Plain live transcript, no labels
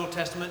Old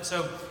Testament.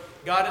 So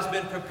God has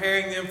been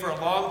preparing them for a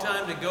long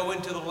time to go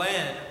into the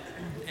land.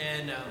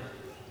 And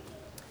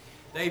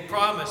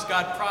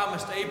God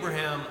promised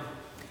Abraham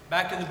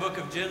back in the book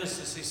of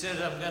Genesis, he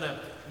said, I'm going to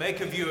make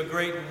of you a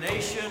great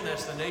nation.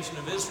 That's the nation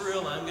of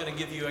Israel. I'm going to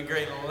give you a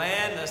great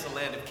land. That's the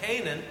land of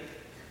Canaan.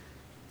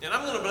 And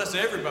I'm going to bless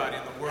everybody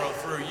in the world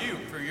through you,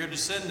 through your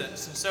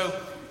descendants. And so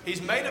he's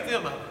made of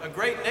them a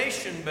great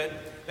nation, but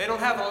they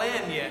don't have a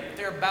land yet.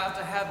 They're about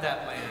to have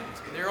that land.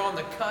 They're on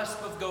the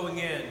cusp of going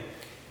in.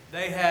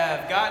 They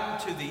have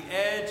gotten to the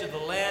edge of the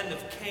land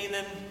of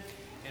Canaan,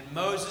 and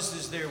Moses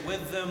is there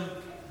with them.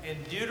 And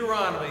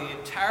Deuteronomy, the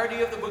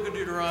entirety of the book of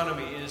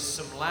Deuteronomy is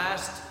some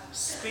last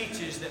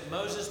speeches that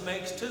Moses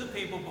makes to the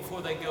people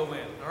before they go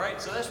in. All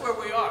right, so that's where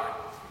we are.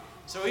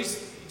 So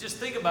just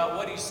think about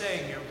what he's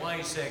saying here, why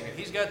he's saying it.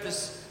 He's got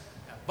this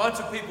bunch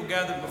of people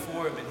gathered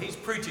before him, and he's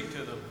preaching to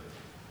them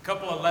a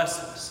couple of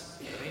lessons.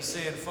 And he's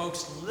saying,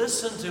 folks,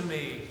 listen to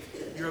me.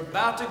 You're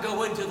about to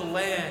go into the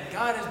land.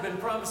 God has been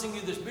promising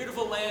you this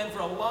beautiful land for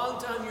a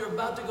long time. You're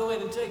about to go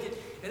in and take it,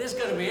 and it's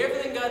going to be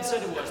everything God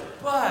said it was.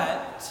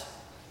 But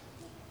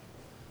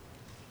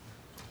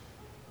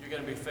you're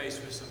going to be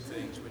faced with some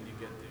things when you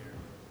get there.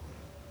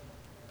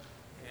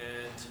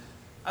 And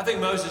I think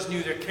Moses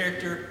knew their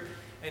character,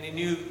 and he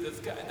knew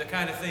the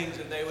kind of things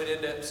that they would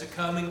end up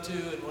succumbing to,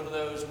 and one of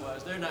those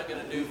was they're not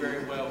going to do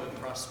very well with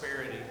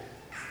prosperity.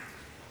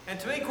 And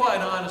to be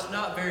quite honest,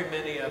 not very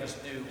many of us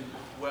do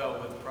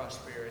well with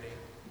prosperity,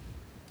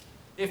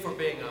 if we're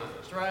being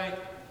honest, right?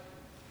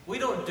 We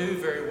don't do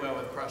very well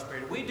with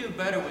prosperity. We do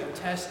better with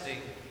testing.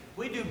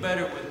 We do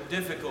better with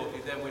difficulty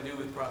than we do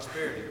with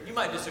prosperity. You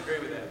might disagree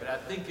with that, but I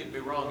think you'd be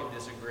wrong in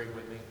disagreeing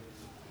with me.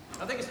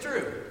 I think it's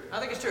true. I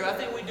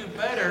think we do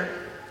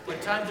better when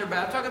times are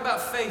bad. I'm talking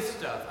about faith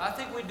stuff. I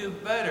think we do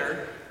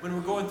better when we're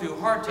going through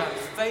hard times,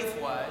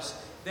 faith-wise,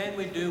 than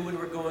we do when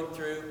we're going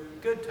through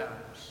good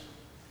times.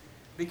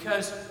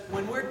 Because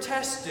when we're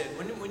tested,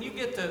 when you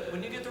get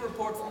the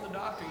report from the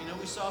doctor,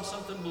 we saw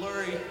something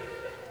blurry,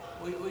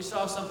 we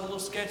saw something a little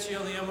sketchy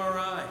on the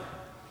MRI.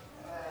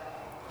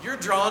 You're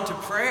drawn to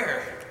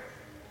prayer.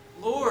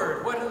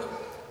 Lord,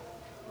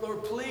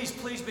 Lord, please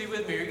be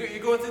with me.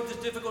 You're going through this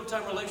difficult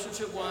time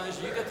relationship-wise.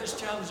 You got this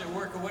challenge at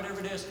work or whatever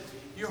it is.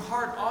 Your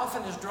heart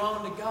often is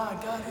drawn to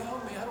God. God,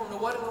 help me. I don't know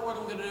what in the world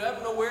I'm going to do. I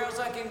don't know where else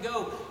I can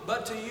go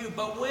but to you.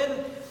 But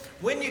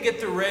when you get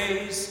the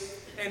raise,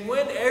 and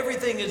when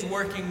everything is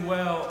working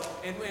well,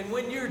 and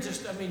when you're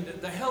just,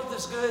 the health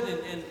is good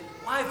and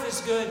life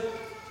is good,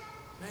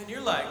 man, you're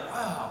like,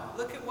 wow,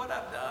 look at what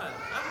I've done.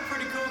 I'm a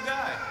pretty cool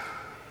guy.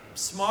 I'm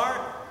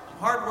smart, I'm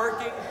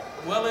hardworking,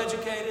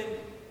 well-educated.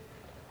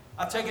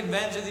 I've taken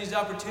advantage of these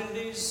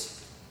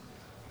opportunities.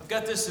 I've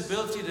got this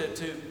ability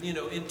to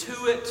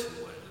intuit,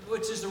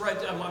 which is the right,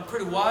 I'm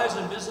pretty wise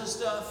in business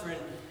stuff or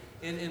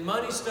in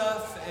money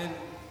stuff, and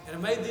I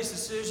made these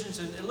decisions,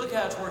 and look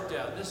how it's worked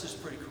out. This is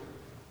pretty cool.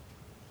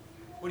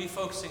 What are you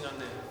focusing on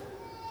then?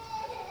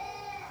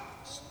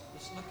 Just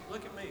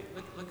look at me.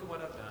 Look at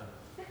what I've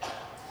done.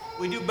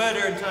 We do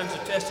better in times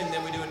of testing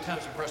than we do in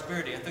times of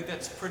prosperity. I think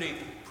that's pretty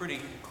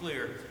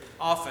clear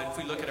often if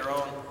we look at our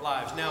own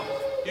lives. Now,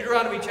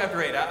 Deuteronomy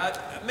chapter 8.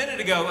 A minute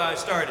ago, I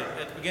started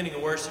at the beginning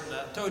of worship, and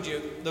I told you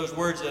those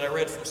words that I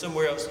read from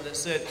somewhere else, and it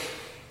said,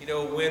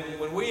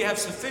 when we have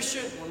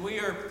sufficient, when we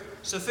are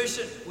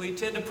sufficient, we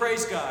tend to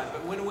praise God.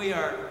 But when we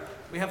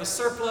have a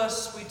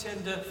surplus, we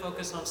tend to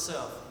focus on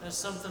self. There's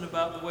something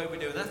about the way we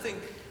do it. And I think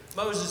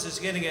Moses is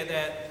getting at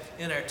that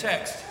in our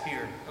text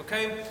here,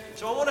 okay?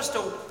 So I want us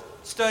to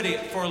study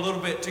it for a little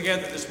bit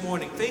together this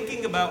morning,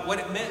 thinking about what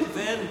it meant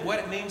then, what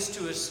it means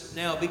to us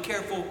now. Be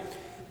careful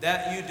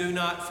that you do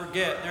not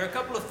forget. There are a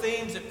couple of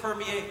themes that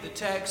permeate the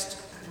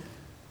text.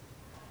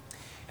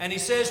 And he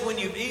says, when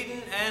you've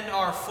eaten and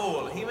are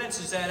full. He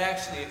mentions that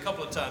actually a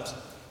couple of times.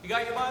 You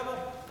got your Bible?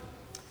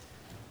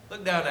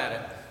 Look down at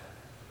it.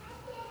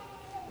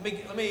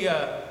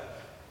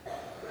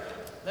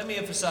 Let me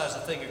emphasize a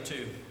thing or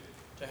two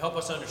to help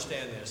us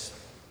understand this.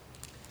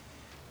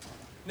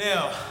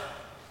 Now,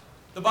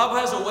 the Bible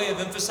has a way of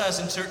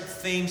emphasizing certain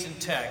themes in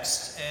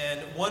text, and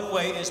one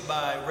way is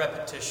by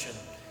repetition.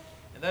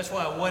 And that's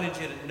why I wanted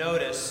you to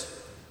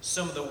notice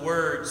some of the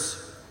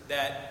words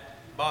that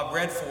Bob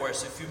read for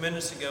us a few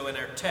minutes ago in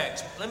our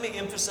text. Let me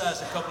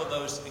emphasize a couple of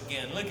those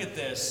again. Look at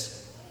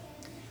this.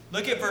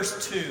 Look at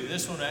verse 2.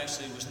 This one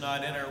actually was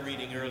not in our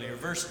reading earlier.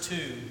 Verse 2.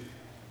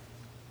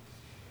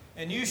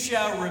 And you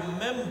shall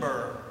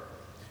remember,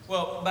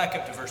 back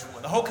up to verse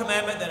 1. The whole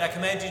commandment that I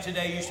command you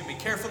today, you should be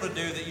careful to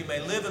do, that you may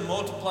live and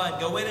multiply and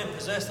go in and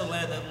possess the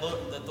land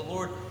that the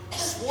Lord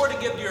swore to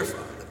give to your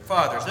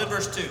fathers. Then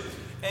verse 2.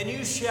 And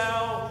you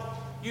shall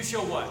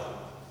what?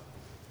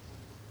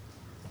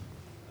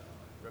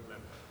 Remember.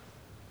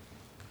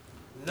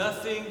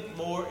 Nothing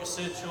more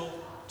essential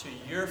to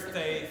your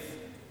faith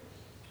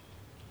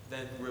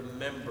than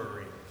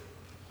remembering.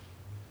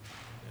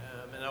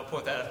 And I'll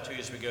point that out to you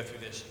as we go through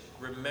this.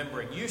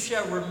 Remembering. You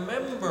shall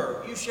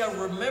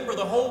remember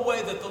the whole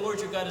way that the Lord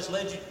your God has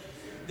led you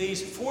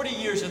these 40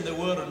 years in the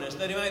wilderness,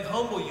 that he might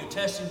humble you,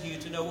 testing you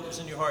to know what was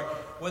in your heart,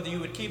 whether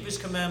you would keep his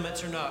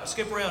commandments or not.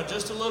 Skip around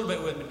just a little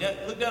bit with me.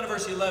 Look down to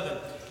verse 11.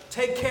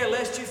 Take care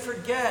lest you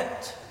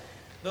forget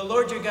the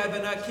Lord your God by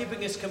not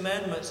keeping his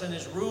commandments and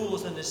his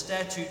rules and his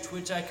statutes,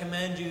 which I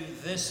command you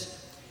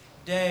this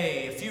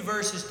day. A few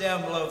verses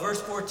down below.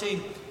 Verse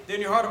 14. Then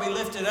your heart will be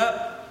lifted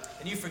up,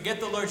 and you forget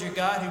the Lord your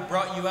God who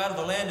brought you out of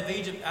the land of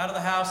Egypt, out of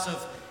the house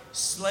of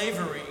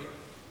slavery.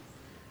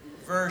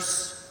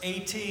 Verse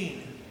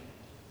 18.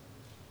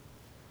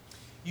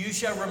 You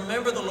shall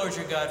remember the Lord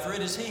your God, for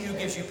it is he who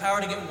gives you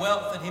power to get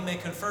wealth, that he may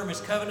confirm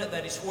his covenant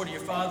that he swore to your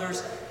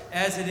fathers,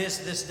 as it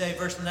is this day.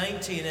 Verse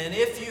 19. And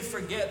if you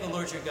forget the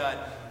Lord your God,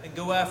 and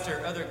go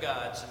after other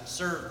gods, and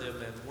serve them,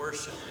 and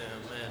worship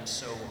them, and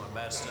so on,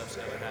 bad stuff's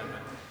going to happen.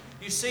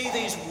 You see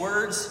these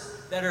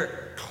words that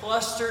are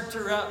clustered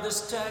throughout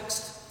this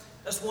text?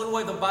 That's one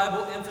way the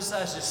Bible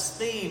emphasizes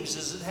themes,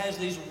 is it has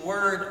these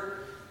words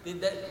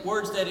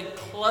that it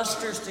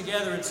clusters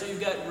together. And so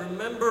you've got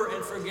remember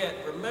and forget,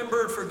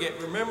 remember and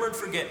forget, remember and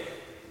forget,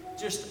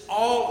 just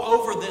all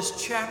over this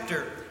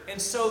chapter.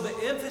 And so the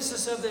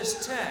emphasis of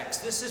this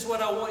text, this is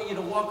what I want you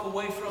to walk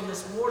away from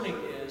this morning,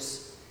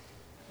 is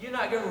you're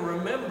not going to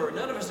remember,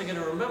 none of us are going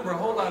to remember a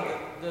whole lot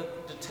of the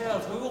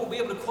details. We won't be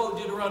able to quote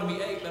Deuteronomy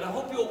 8, but I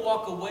hope you'll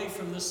walk away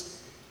from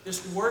this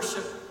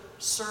worship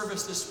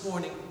service this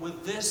morning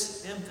with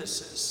this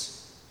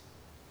emphasis.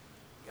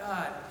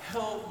 God,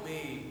 help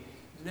me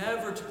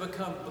never to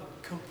become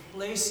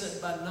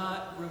complacent by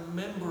not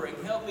remembering.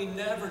 Help me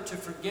never to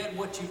forget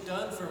what you've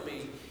done for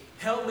me.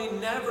 Help me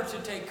never to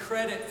take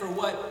credit for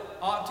what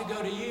ought to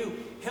go to you.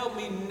 Help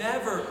me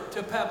never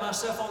to pat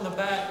myself on the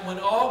back when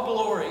all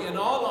glory and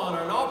all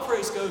honor and all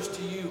praise goes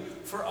to you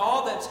for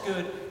all that's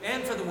good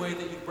and for the way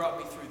that you've brought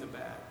me through the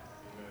bad.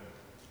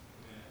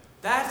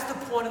 That's the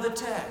point of the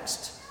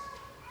text.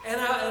 And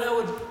I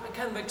would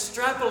kind of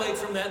extrapolate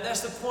from that.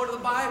 That's the point of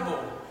the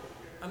Bible.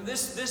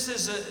 This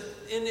is,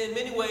 in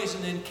many ways,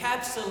 an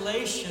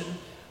encapsulation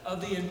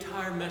of the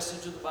entire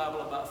message of the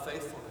Bible about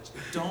faithfulness.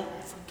 Don't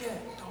forget.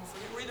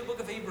 Read the book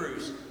of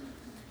Hebrews.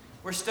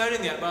 We're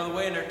studying that, by the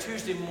way, in our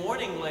Tuesday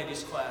morning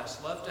ladies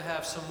class. Love to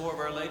have some more of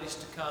our ladies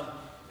to come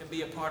and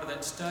be a part of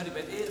that study.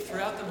 But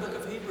throughout the book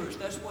of Hebrews,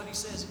 that's what he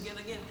says again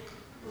and again.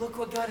 Look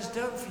what God has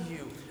done for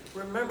you.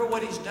 Remember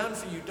what he's done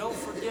for you. Don't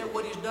forget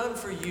what he's done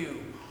for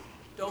you.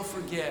 Don't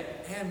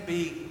forget, and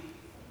be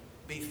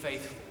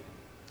faithful.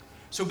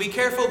 So be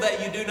careful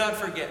that you do not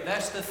forget.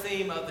 That's the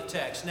theme of the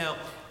text. Now,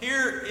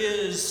 here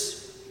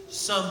is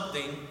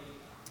something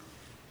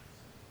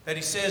that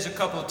he says a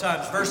couple of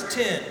times. Verse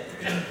 10,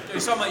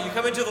 he's talking about you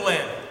come into the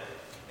land,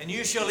 and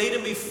you shall eat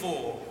and be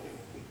full.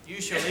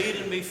 You shall eat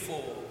and be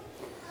full.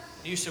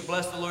 And you shall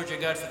bless the Lord your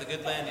God for the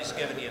good land he's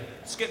given you.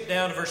 Skip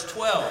down to verse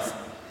 12.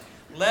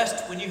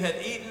 Lest when you have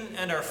eaten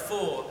and are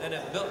full, and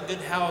have built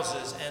good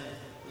houses, and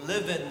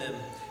live in them.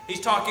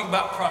 He's talking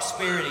about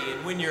prosperity,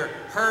 and when your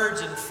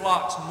herds and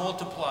flocks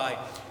multiply,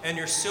 and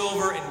your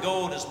silver and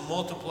gold is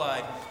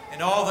multiplied,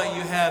 and all that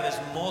you have is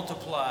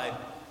multiplied.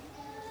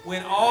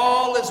 When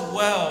all is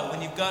well,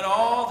 when you've got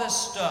all this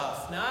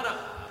stuff. Now,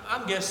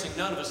 I'm guessing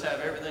none of us have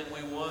everything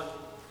we want,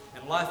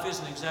 and life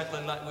isn't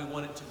exactly like we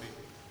want it to be.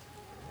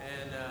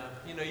 And,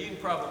 you can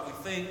probably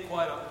think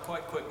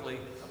quite quickly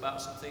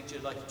about some things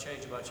you'd like to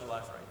change about your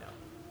life right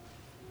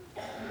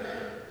now.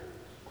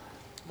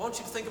 I want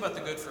you to think about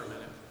the good for a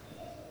minute.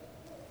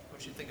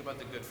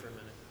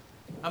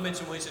 I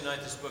mentioned Wednesday night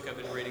this book I've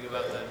been reading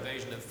about the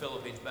invasion of the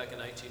Philippines back in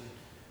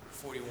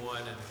 1941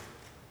 and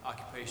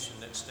occupation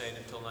that stayed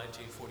until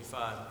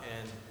 1945.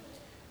 And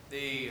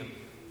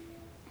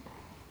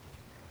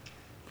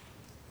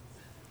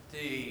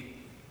the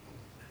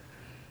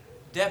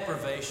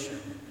deprivation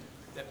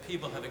that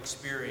people have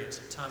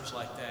experienced at times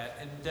like that,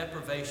 and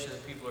deprivation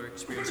that people are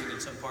experiencing in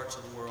some parts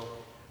of the world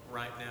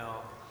right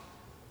now,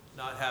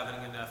 not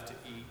having enough to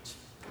eat,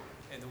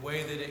 and the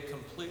way that it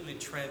completely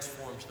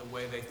transforms the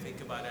way they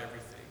think about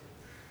everything.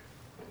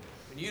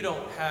 When you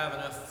don't have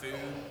enough food,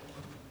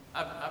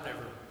 I've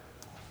never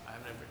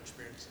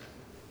experienced that.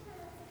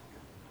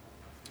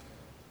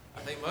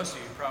 I think most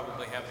of you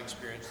probably haven't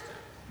experienced it,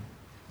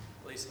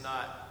 at least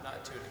not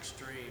to an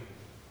extreme.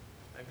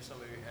 Maybe some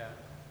of you have.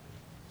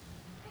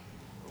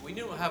 But when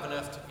you don't have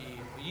enough to eat,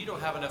 when you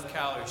don't have enough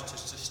calories to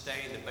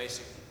sustain the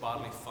basic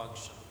bodily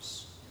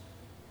functions,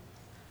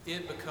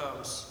 it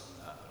becomes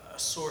a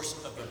source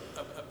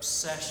of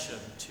obsession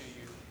to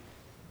you.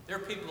 There are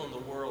people in the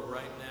world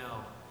right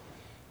now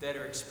that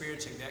are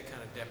experiencing that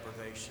kind of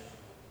deprivation.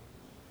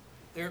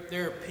 There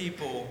are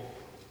people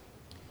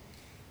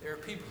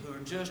who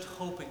are just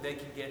hoping they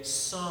can get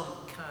some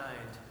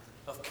kind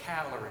of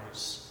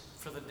calories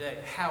for the day,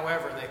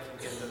 however they can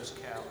get those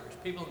calories.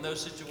 People in those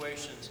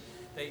situations,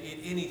 they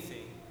eat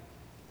anything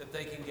that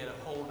they can get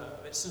a hold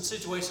of. It's in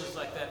situations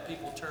like that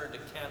people turn to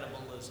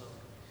cannibalism.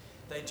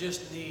 They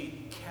just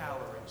need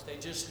calories. They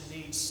just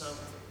need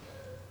something.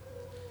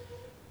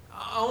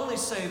 I only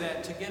say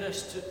that to get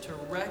us to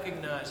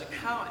recognize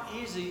how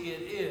easy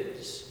it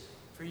is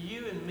for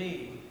you and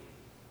me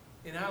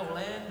in our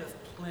land of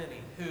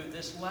plenty, who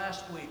this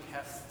last week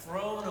have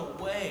thrown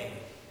away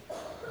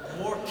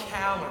more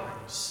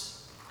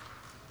calories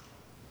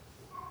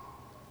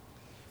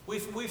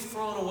We've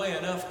thrown away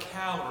enough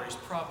calories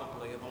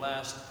probably in the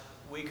last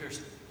week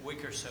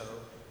or so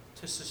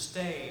to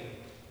sustain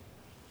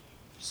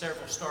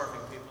several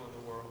starving people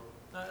in the world.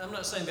 Now, I'm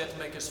not saying that to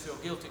make us feel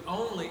guilty.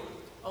 Only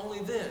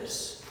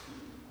this.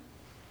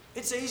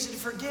 It's easy to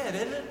forget,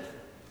 isn't it?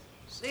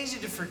 It's easy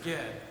to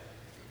forget.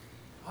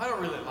 I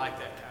don't really like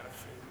that kind of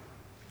food.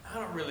 I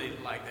don't really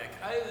like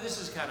that. This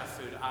is the kind of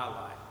food I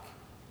like.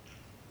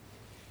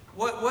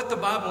 What the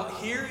Bible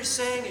here is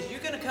saying is you're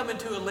going to come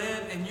into a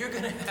land and you're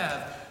going to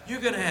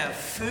have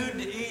food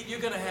to eat. You're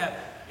going to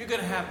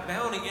have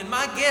bounty. And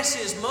my guess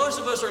is most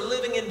of us are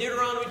living in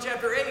Deuteronomy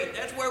chapter 8.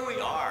 That's where we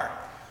are.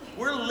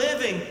 We're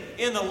living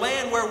in the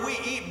land where we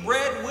eat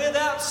bread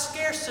without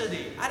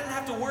scarcity. I didn't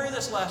have to worry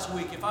this last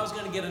week if I was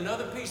going to get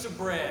another piece of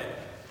bread.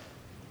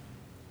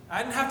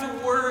 I didn't have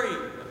to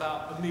worry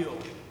about the meal.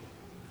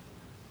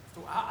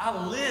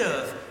 I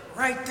live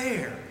right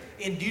there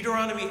in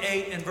Deuteronomy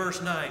 8 and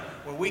verse 9,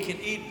 where we can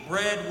eat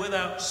bread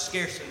without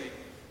scarcity.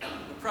 We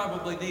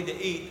probably need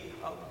to eat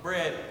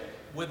bread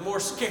with more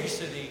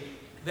scarcity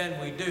than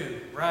we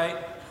do, right?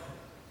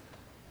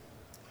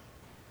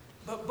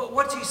 But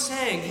what's he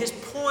saying? His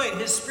point,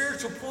 his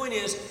spiritual point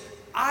is,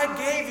 I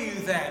gave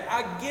you that.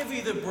 I give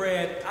you the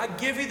bread. I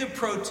give you the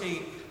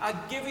protein. I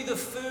give you the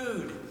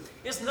food.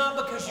 It's not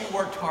because you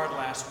worked hard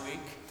last week.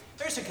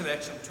 There's a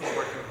connection between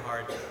working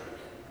hard and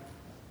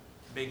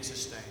being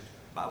sustained.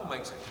 The Bible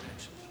makes that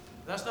connection.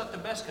 That's not the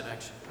best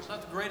connection. It's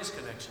not the greatest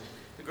connection.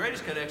 The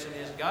greatest connection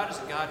is God is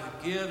a God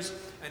who gives,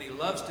 and He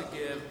loves to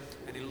give,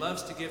 and He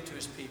loves to give to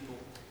His people.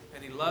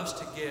 And He loves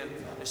to give,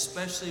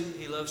 especially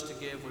He loves to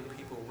give when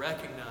people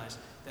recognize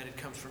that it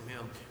comes from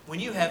Him. When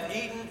you have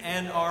eaten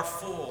and are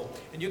full,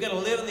 and you're going to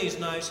live in these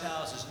nice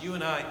houses, you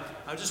and I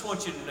just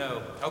want you to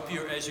know, I hope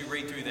you, as you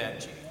read through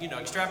that,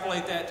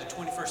 extrapolate that to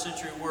 21st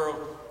century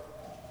world,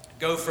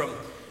 go from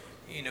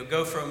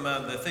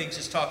the things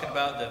it's talking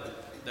about,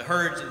 the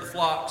herds and the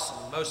flocks,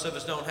 and most of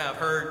us don't have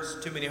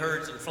too many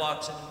herds and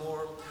flocks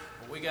anymore.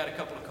 We got a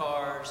couple of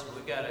cars, and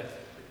we've got a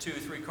 2 or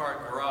 3 car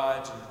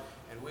garage,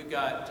 and we've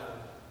got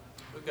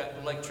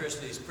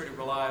electricity that's pretty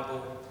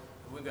reliable.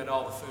 We've got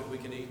all the food we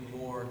can eat and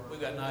more.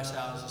 We've got nice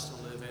houses to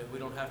live in. We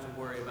don't have to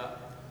worry about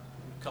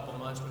a couple of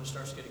months when it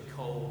starts getting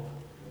cold.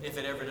 If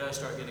it ever does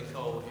start getting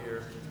cold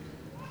here.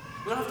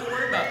 We don't have to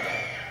worry about that.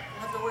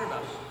 We don't have to worry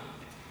about it.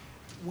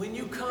 When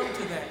you come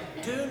to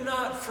that, do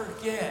not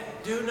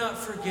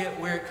forget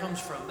where it comes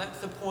from. That's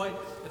the point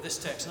of this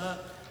text. And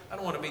I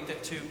don't want to beat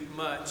that too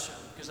much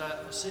because I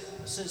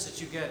sense that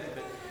you get it.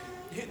 But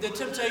the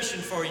temptation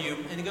for you,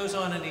 and he goes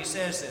on and he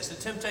says this, the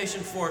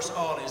temptation for us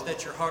all is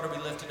that your heart will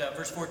be lifted up.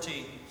 Verse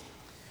 14.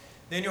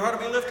 Then your heart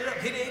will be lifted up.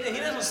 He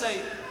doesn't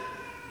say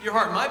your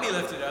heart might be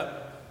lifted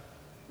up.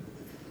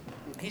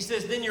 He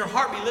says, then your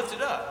heart be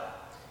lifted up.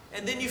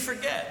 And then you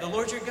forget the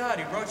Lord your God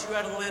who brought you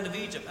out of the land of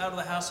Egypt, out of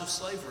the house of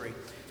slavery.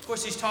 Of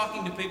course, he's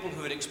talking to people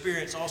who had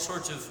experienced all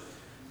sorts of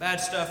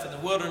bad stuff in the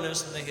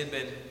wilderness, and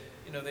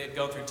they had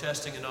gone through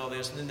testing and all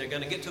this, and then they're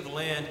going to get to the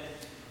land.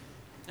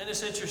 And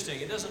it's interesting.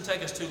 It doesn't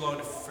take us too long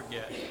to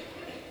forget.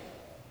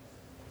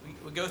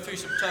 We go through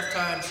some tough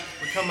times.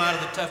 We come out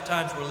of the tough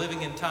times. We're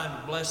living in time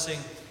of blessing.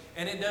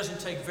 And it doesn't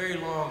take very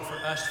long for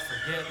us to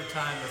forget the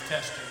time of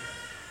testing.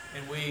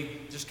 And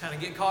we just kind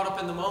of get caught up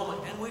in the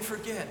moment, and we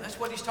forget. That's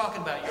what he's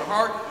talking about. Your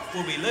heart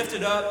will be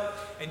lifted up,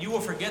 and you will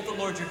forget the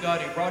Lord your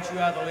God who brought you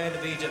out of the land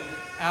of Egypt,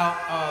 out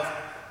of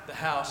the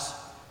house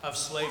of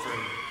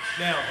slavery.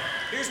 Now,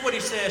 here's what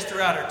he says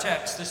throughout our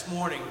text this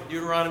morning,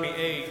 Deuteronomy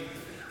 8.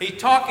 He's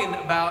talking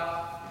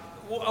about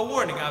a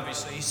warning,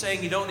 obviously. He's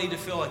saying you don't need to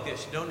feel like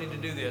this. You don't need to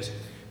do this.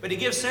 But he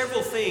gives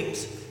several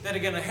things that are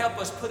going to help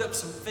us put up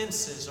some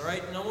fences, all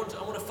right? And I want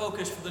to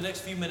focus for the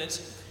next few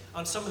minutes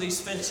on some of these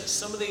fences,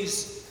 some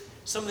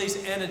of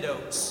these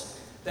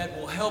antidotes that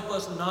will help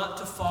us not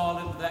to fall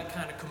into that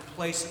kind of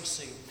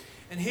complacency.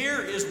 And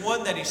here is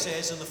one that he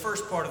says in the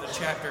first part of the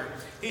chapter.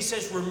 He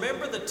says,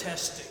 remember the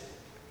testing.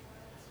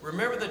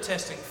 Remember the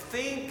testing.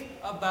 Think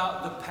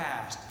about the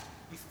past.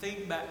 You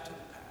think back to the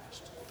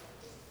past.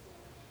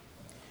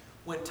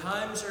 When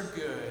times are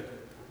good,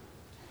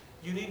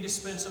 you need to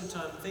spend some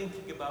time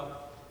thinking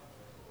about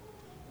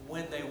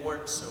when they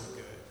weren't so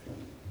good.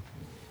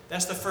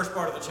 That's the first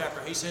part of the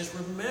chapter. He says,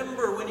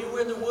 remember when you were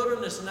in the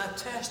wilderness and I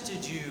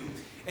tested you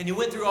and you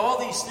went through all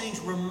these things.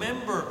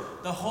 Remember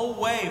the whole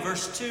way,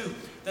 verse 2,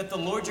 that the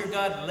Lord your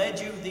God led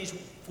you these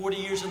 40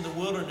 years in the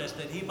wilderness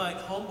that He might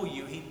humble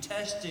you. He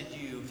tested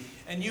you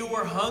and you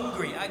were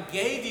hungry. I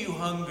gave you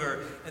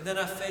hunger and then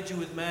I fed you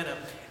with manna.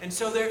 And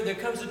so there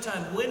comes a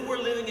time when we're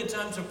living in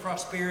times of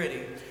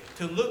prosperity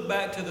to look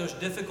back to those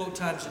difficult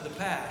times in the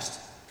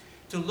past,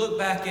 to look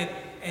back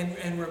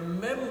and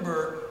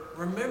remember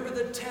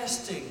the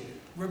testing.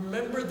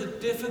 Remember the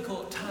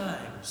difficult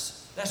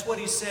times. That's what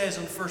he says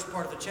in the first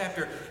part of the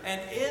chapter.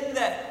 And in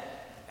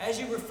that, as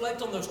you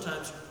reflect on those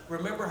times,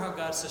 remember how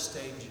God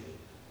sustained you.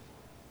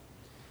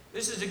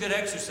 This is a good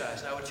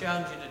exercise. I would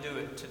challenge you to do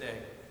it today.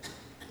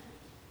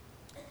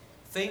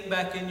 Think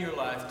back in your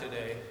life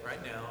today,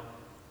 right now.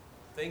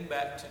 Think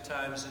back to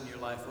times in your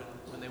life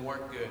when they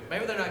weren't good.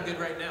 Maybe they're not good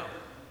right now.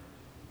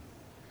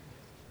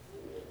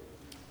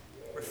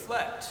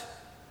 reflect,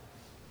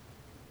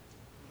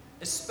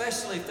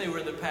 especially if they were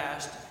in the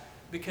past,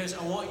 because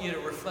I want you to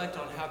reflect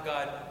on how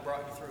God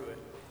brought you through it.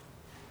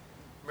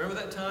 Remember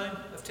that time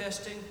of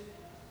testing?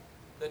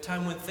 That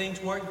time when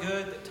things weren't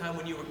good? That time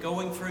when you were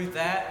going through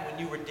that? When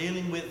you were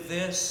dealing with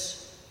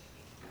this?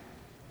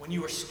 When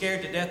you were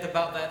scared to death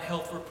about that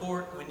health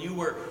report? When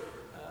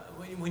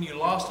you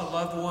lost a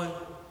loved one?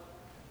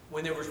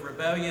 When there was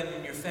rebellion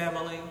in your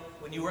family?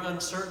 When you were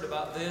uncertain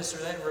about this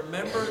or that?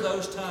 Remember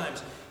those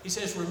times. He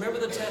says, remember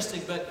the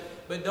testing, but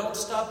don't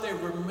stop there.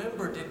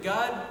 Remember, did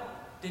God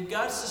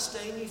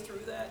sustain you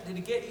through that? Did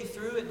He get you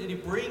through it? Did He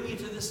bring you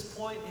to this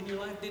point in your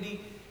life?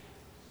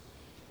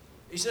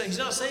 He's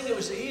not saying it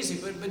was easy,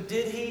 but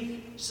did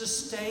He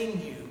sustain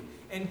you?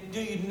 And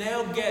do you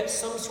now get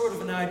some sort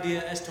of an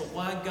idea as to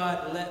why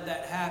God let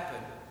that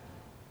happen?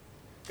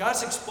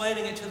 God's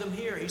explaining it to them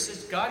here. He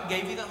says, God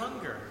gave you the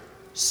hunger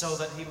so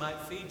that He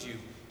might feed you,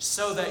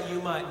 so that you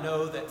might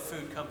know that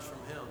food comes from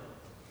Him.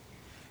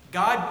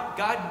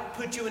 God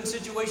put you in a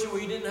situation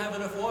where you didn't have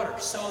enough water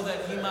so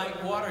that He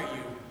might water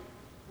you,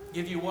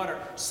 give you water,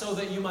 so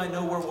that you might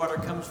know where water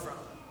comes from.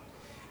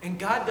 And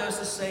God does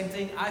the same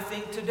thing, I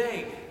think,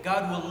 today.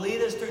 God will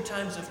lead us through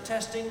times of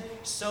testing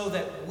so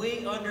that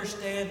we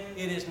understand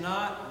it is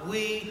not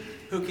we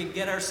who can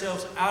get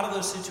ourselves out of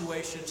those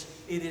situations.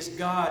 It is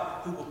God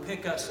who will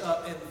pick us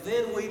up. And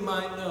then we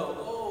might know,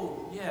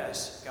 oh,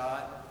 yes,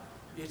 God,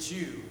 it's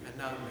you and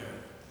not me.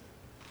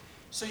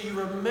 So you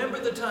remember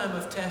the time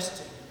of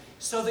testing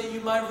so that you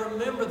might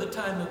remember the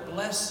time of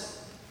blessing.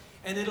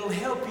 And it'll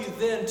help you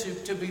then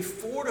to be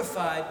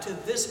fortified to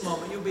this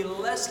moment. You'll be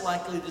less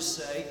likely to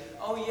say,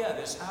 oh yeah,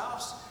 this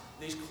house,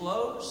 these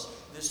clothes,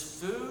 this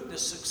food,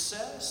 this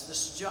success,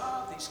 this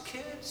job, these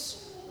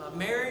kids, my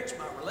marriage,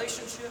 my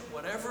relationship,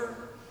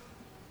 whatever,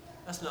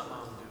 that's not my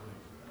own doing.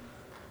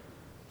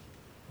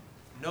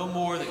 No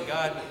more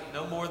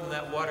than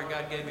that water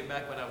God gave me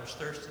back when I was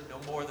thirsty. No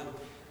more than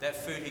that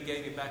food He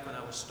gave me back when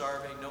I was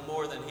starving. No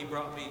more than He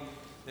brought me,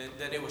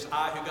 that it was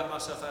I who got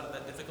myself out of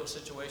that difficult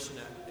situation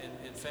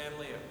in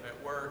family,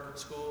 at work, at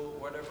school,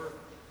 whatever.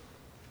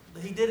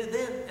 He did it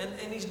then,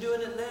 and He's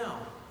doing it now.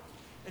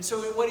 And so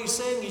what He's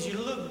saying is you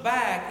look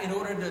back in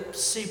order to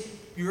see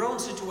your own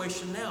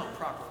situation now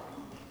properly.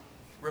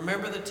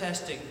 Remember the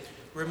testing.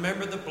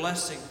 Remember the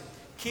blessing.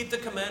 Keep the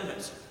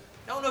commandments.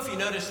 I don't know if you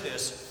noticed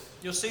this.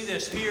 You'll see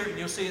this here, and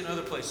you'll see it in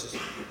other places.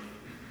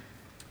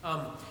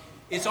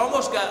 It's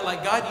almost got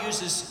like God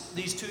uses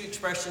these two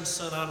expressions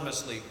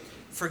synonymously.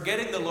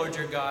 Forgetting the Lord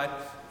your God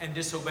and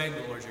disobeying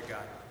the Lord your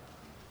God.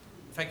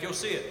 In fact, you'll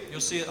see it. You'll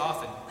see it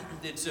often.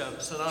 It's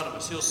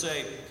synonymous. He'll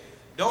say,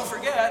 don't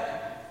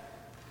forget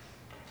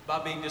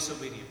by being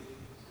disobedient.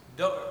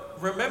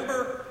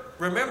 Remember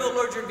the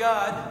Lord your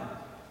God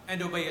and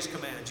obey His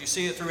commands. You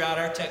see it throughout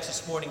our text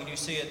this morning, and you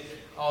see it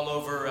all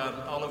over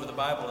the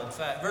Bible. In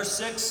fact, verse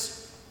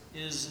 6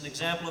 is an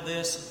example of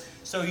this.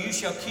 So you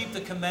shall keep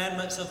the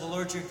commandments of the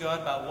Lord your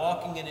God by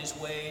walking in His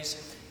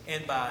ways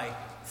and by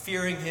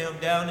fearing Him.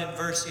 Down in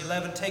verse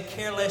 11, take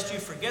care lest you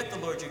forget the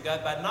Lord your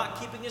God by not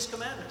keeping His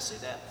commandments. See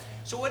that?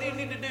 So what do you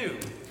need to do?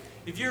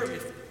 If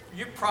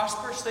you're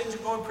prosperous, things are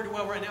going pretty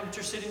well right now, but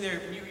you're sitting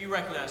there, you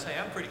recognize, hey,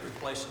 I'm pretty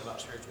complacent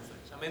about spiritual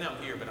things. I mean, I'm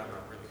here, but I'm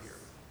not really here.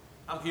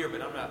 I'm here,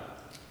 but I'm not.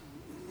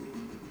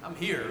 I'm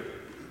here.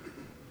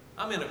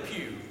 I'm in a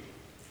pew.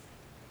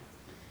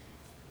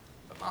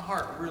 But my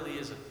heart really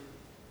isn't,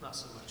 not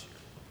so much here.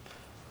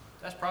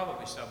 That's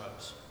probably some of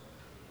us.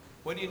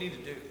 What do you need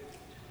to do?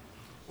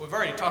 We've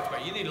already talked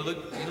about it. You need to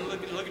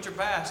look at your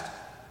past.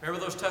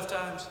 Remember those tough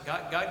times?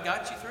 God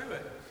got you through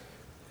it.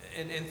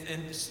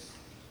 And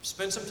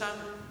spend some time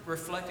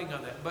reflecting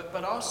on that.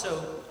 But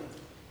also,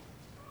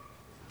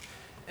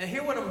 and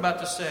hear what I'm about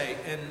to say,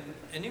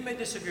 and you may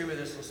disagree with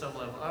this on some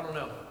level. I don't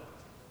know.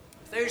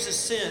 There's a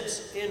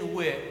sense in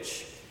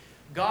which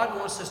God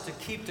wants us to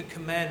keep the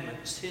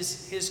commandments,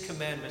 His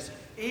commandments,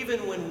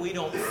 even when we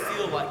don't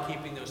feel like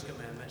keeping those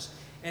commandments,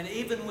 and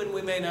even when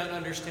we may not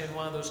understand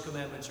why those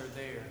commandments are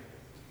there.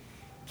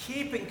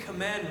 Keeping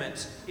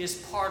commandments is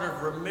part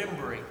of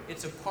remembering.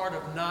 It's a part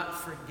of not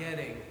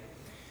forgetting.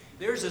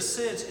 There's a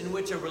sense in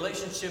which a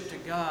relationship to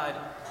God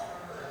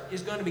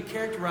is going to be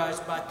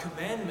characterized by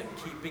commandment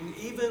keeping,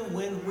 even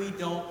when we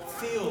don't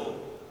feel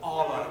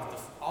all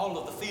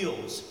of the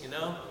feels, you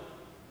know?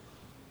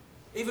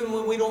 Even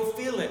when we don't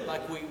feel it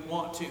like we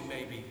want to,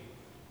 maybe.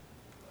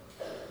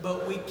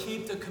 But we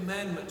keep the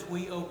commandments,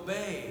 we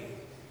obey.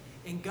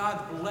 And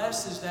God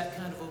blesses that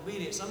kind of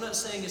obedience. I'm not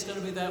saying it's going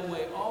to be that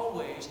way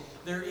always.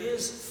 There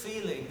is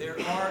feeling, there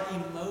are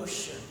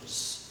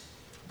emotions.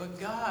 But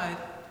God,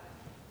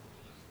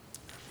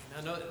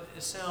 I know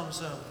it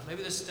sounds,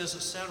 maybe this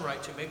doesn't sound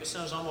right to you. Maybe it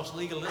sounds almost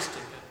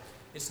legalistic.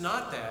 It's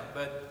not that,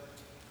 but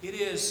it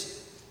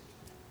is.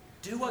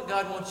 Do what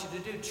God wants you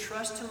to do.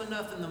 Trust Him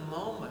enough in the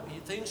moment.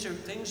 Things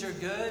are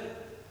good,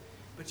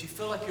 but you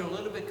feel like you're a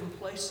little bit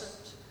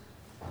complacent.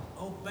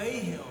 Obey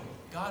Him.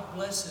 God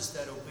blesses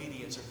that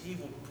obedience, and He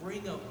will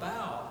bring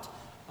about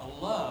a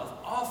love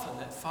often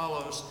that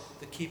follows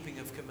the keeping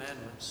of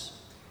commandments.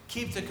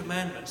 Keep the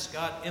commandments.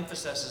 God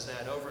emphasizes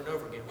that over and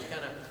over again. We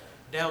kind of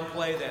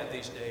downplay that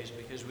these days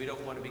because we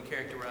don't want to be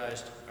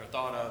characterized or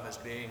thought of as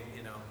being,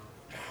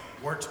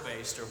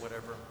 works-based or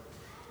whatever.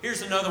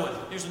 Here's another one.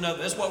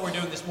 That's what we're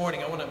doing this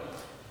morning. I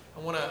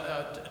want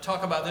to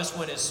talk about this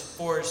one as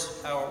far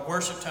as our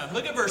worship time.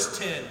 Look at verse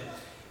 10.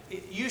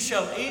 You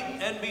shall eat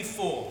and be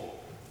full.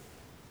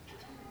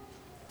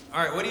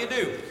 All right, what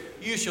do?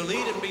 You shall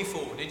eat and be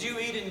full. Did you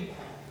eat and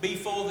be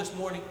full this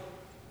morning?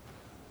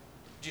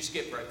 Did you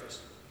skip breakfast?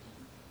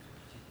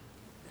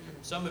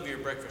 Some of you are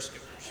breakfast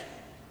skippers.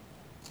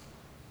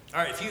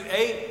 All right, if you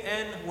ate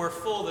and were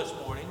full this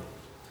morning,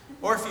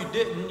 or if you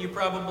didn't, you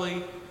probably,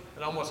 and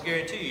I almost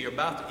guarantee you, you're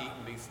about to eat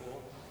and be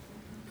full.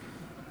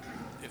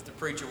 If the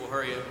preacher will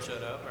hurry up and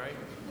shut up, right?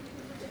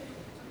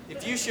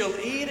 If you shall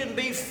eat and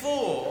be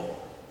full,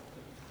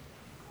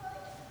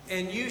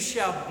 and you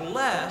shall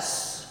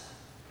bless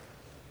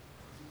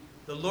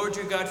the Lord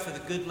your God for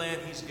the good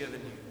land He's given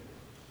you.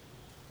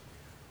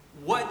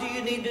 What do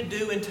you need to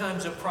do in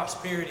times of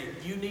prosperity?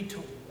 You need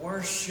to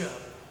worship.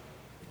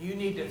 You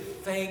need to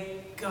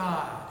thank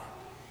God.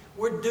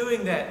 We're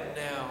doing that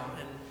now.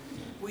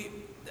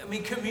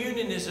 And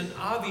communion is an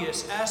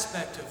obvious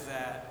aspect of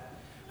that.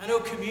 I know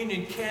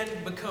communion can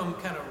become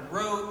kind of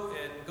rote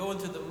and going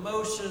through the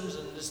motions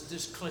and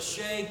this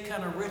cliche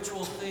kind of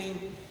ritual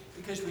thing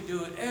because we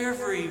do it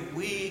every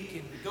week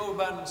and go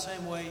about it in the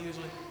same way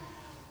usually.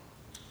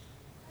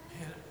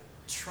 And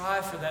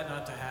try for that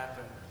not to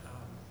happen.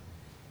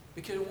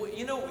 Because,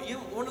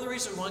 one of the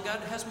reasons why God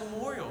has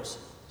memorials,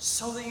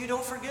 so that you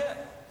don't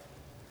forget.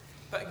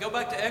 But go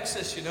back to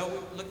Exodus, we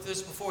looked at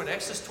this before. In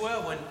Exodus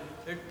 12, when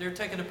they're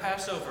taking the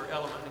Passover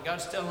element, and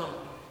God's telling them,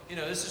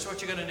 this is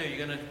what you're going to do.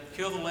 You're going to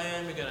kill the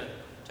lamb, you're going to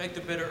take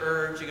the bitter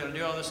herbs, you're going to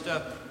do all this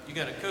stuff, you're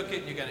going to cook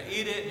it, you're going to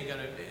eat it, and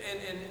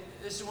and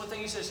this is one thing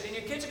He says, and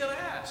your kids are going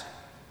to ask,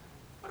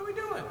 what are we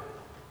doing?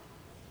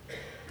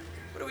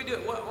 What are we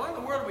doing? Why in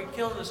the world are we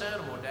killing this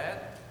animal,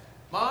 Dad?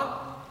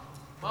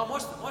 Mom,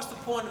 what's the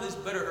point of these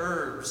bitter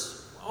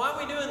herbs? Why are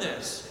we doing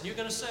this? And you're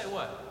going to say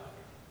what?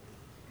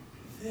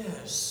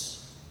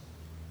 This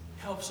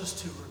helps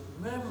us to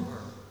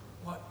remember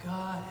what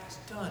God has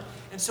done.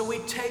 And so we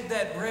take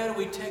that bread and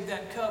we take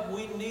that cup.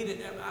 We need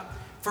it.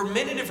 For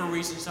many different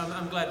reasons,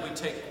 I'm glad we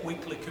take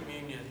weekly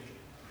communion.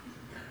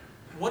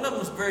 One of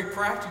them is very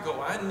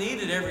practical. I need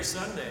it every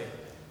Sunday.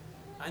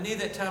 I need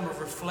that time of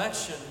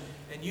reflection.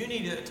 And you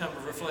need that time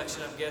of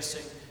reflection, I'm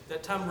guessing.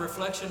 That time of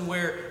reflection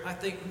where I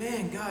think,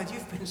 man, God,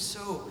 you've been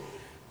so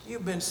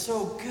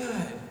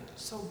good,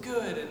 so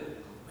good.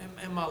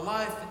 And my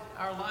life,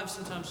 our lives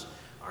sometimes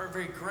aren't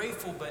very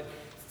grateful, but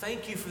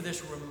thank you for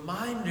this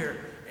reminder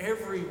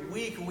every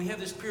week. And we have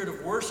this period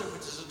of worship,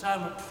 which is a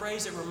time of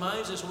praise that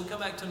reminds us when we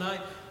come back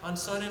tonight on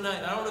Sunday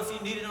night. I don't know if you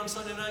need it on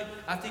Sunday night.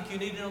 I think you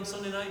need it on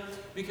Sunday night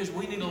because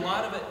we need a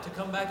lot of it to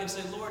come back and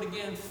say, Lord,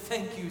 again,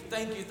 thank you.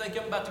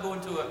 I'm about to go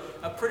into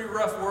a pretty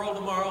rough world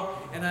tomorrow,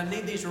 and I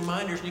need these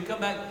reminders. And you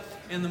come back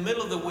in the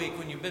middle of the week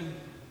when you've been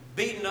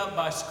beaten up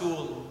by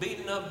school,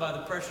 beaten up by the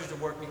pressures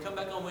of work, and you come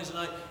back on Wednesday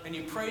night and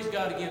you praise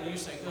God again, and you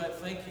say, God,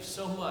 thank you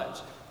so much.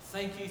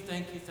 Thank you.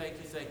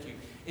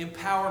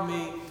 Empower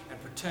me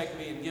and protect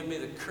me and give me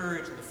the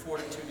courage and the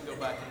fortitude to go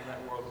back into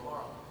that world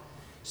tomorrow.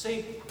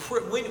 See,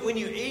 when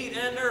you eat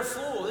and are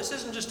full, this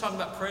isn't just talking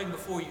about praying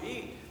before you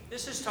eat.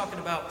 This is talking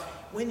about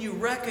when you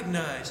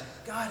recognize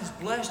God has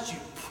blessed you,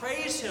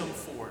 praise Him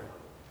for it.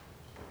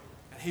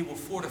 And He will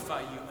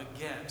fortify you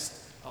against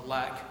a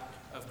lack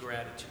of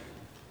gratitude.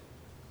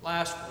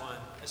 Last one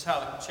is how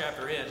the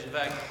chapter ends. In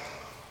fact,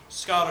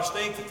 scholars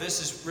think that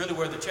this is really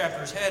where the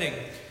chapter is heading.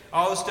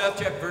 All the stuff,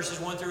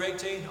 verses 1 through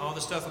 18, all the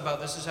stuff about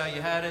this is how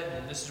you had it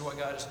and this is what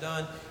God has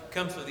done,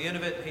 comes to the end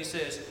of it. He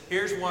says,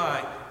 here's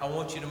why I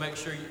want you to make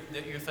sure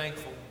that you're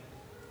thankful.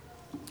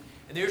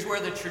 And here's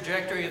where the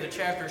trajectory of the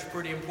chapter is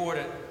pretty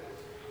important.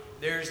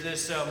 There's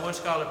this, one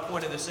scholar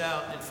pointed this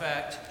out, in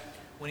fact,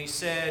 when he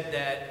said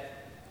that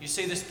you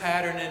see this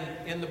pattern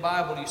in the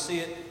Bible. Do you see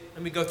it?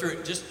 Let me go through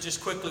it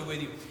just quickly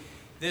with you.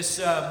 This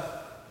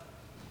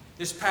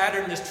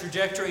pattern, this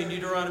trajectory in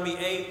Deuteronomy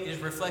 8 is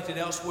reflected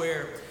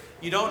elsewhere.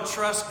 You don't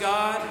trust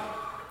God.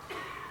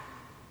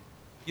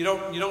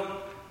 Or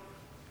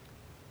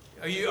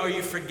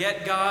you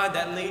forget God.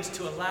 That leads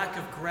to a lack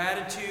of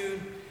gratitude.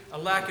 A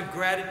lack of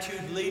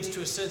gratitude leads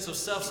to a sense of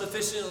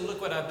self-sufficiency. Look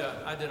what I've done.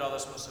 I did all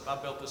this myself.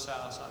 I built this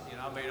house.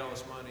 I made all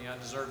this money. I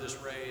deserve this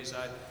raise.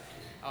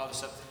 All this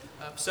stuff.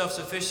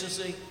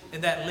 Self-sufficiency,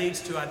 and that leads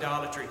to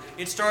idolatry.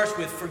 It starts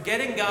with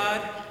forgetting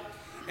God,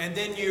 and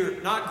then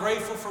you're not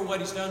grateful for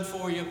what He's done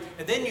for you,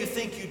 and then you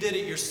think you did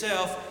it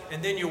yourself,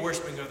 and then you're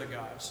worshiping other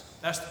gods.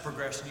 That's the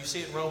progression. You see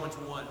it in Romans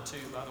 1, 2,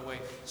 by the way.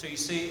 So you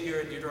see it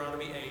here in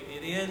Deuteronomy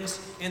 8. It ends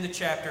in the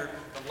chapter.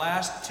 The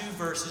last two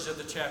verses of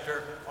the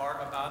chapter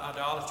are about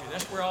idolatry.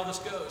 That's where all this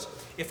goes.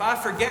 If I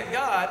forget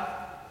God,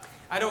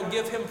 I don't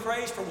give Him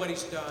praise for what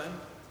He's done.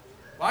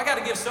 Well, I got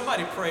to give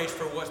somebody praise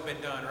for what's been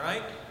done,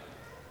 right?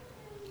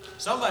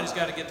 Somebody's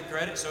got to get the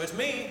credit, so it's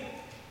me.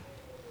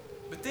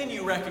 But then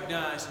you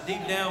recognize,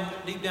 deep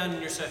down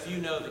in yourself, you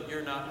know that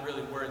you're not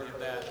really worthy of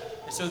that.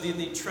 And so then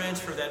you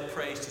transfer that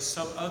praise to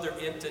some other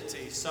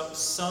entity,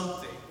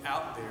 something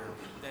out there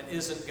that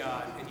isn't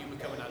God, and you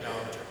become an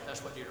idolater.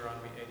 That's what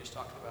Deuteronomy 8 is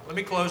talking about. Let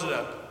me close it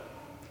up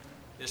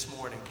this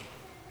morning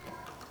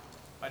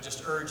by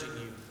just urging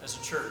you as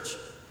a church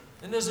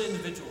and as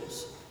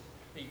individuals.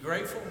 Are you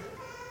grateful?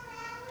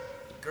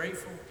 Are you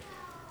grateful?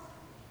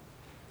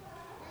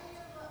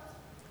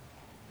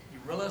 You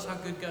realize how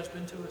good God's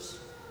been to us?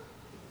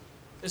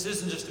 This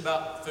isn't just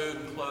about food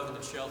and clothing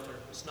and shelter.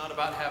 It's not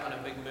about having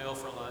a big meal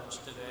for lunch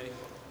today.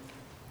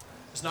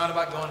 It's not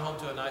about going home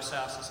to a nice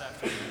house this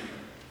afternoon.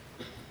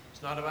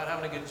 It's not about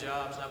having a good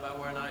job. It's not about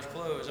wearing nice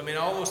clothes. I mean,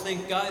 all those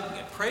things.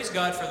 Praise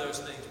God for those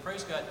things.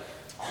 Praise God.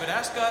 But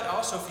ask God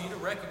also for you to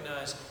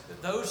recognize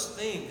that those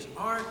things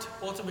aren't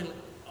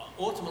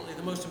ultimately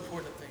the most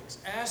important things.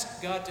 Ask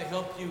God to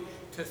help you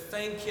to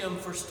thank Him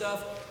for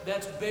stuff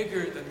that's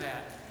bigger than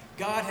that.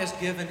 God has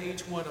given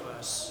each one of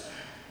us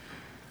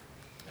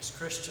as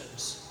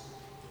Christians.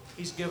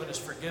 He's given us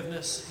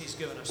forgiveness. He's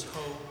given us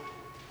hope.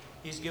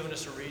 He's given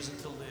us a reason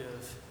to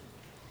live.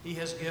 He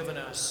has given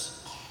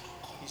us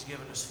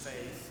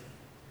faith.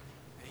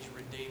 And He's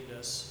redeemed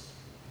us.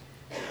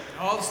 And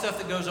all the stuff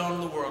that goes on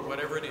in the world,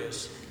 whatever it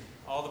is,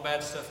 all the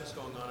bad stuff that's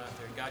going on out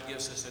there, God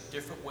gives us a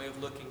different way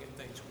of looking at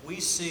things. We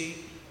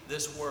see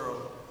this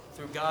world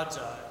through God's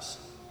eyes.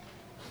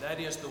 That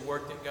is the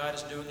work that God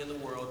is doing in the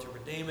world to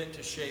redeem it,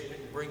 to shape it,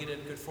 and bring it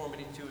in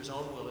conformity to His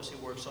own will as He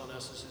works on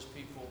us as His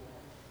people.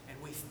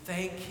 And we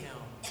thank Him,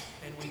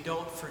 and we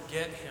don't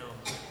forget Him,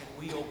 and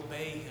we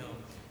obey Him,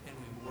 and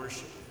we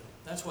worship Him.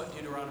 That's what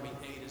Deuteronomy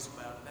 8 is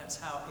about. And that's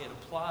how it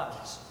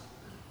applies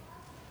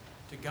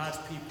to God's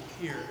people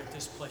here at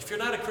this place. If you're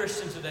not a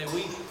Christian today,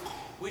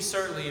 we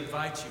certainly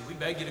invite you. We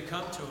beg you to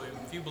come to Him.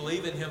 If you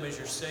believe in Him as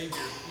your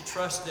Savior, you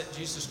trust that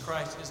Jesus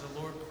Christ is the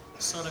Lord,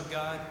 the Son of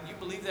God, you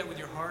believe that with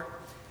your heart,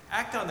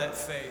 act on that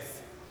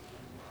faith.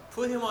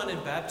 Put Him on in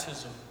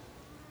baptism.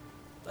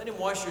 Let Him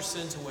wash your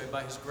sins away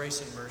by His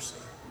grace and mercy.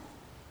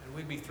 And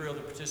we'd be thrilled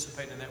to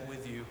participate in that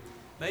with you.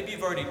 Maybe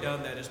you've already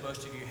done that, as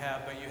most of you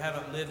have, but you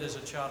haven't lived as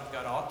a child of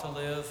God ought to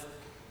live.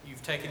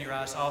 You've taken your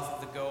eyes off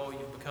of the goal.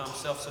 You've become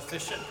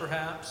self-sufficient,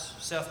 perhaps,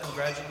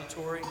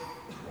 self-congratulatory,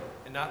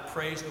 and not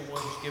praise the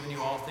one who's given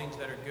you all things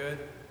that are good.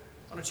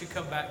 Why don't you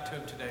come back to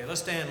Him today?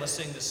 Let's stand. Let's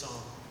sing this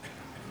song.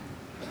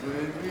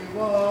 When we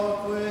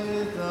walk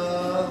with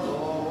the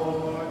Lord.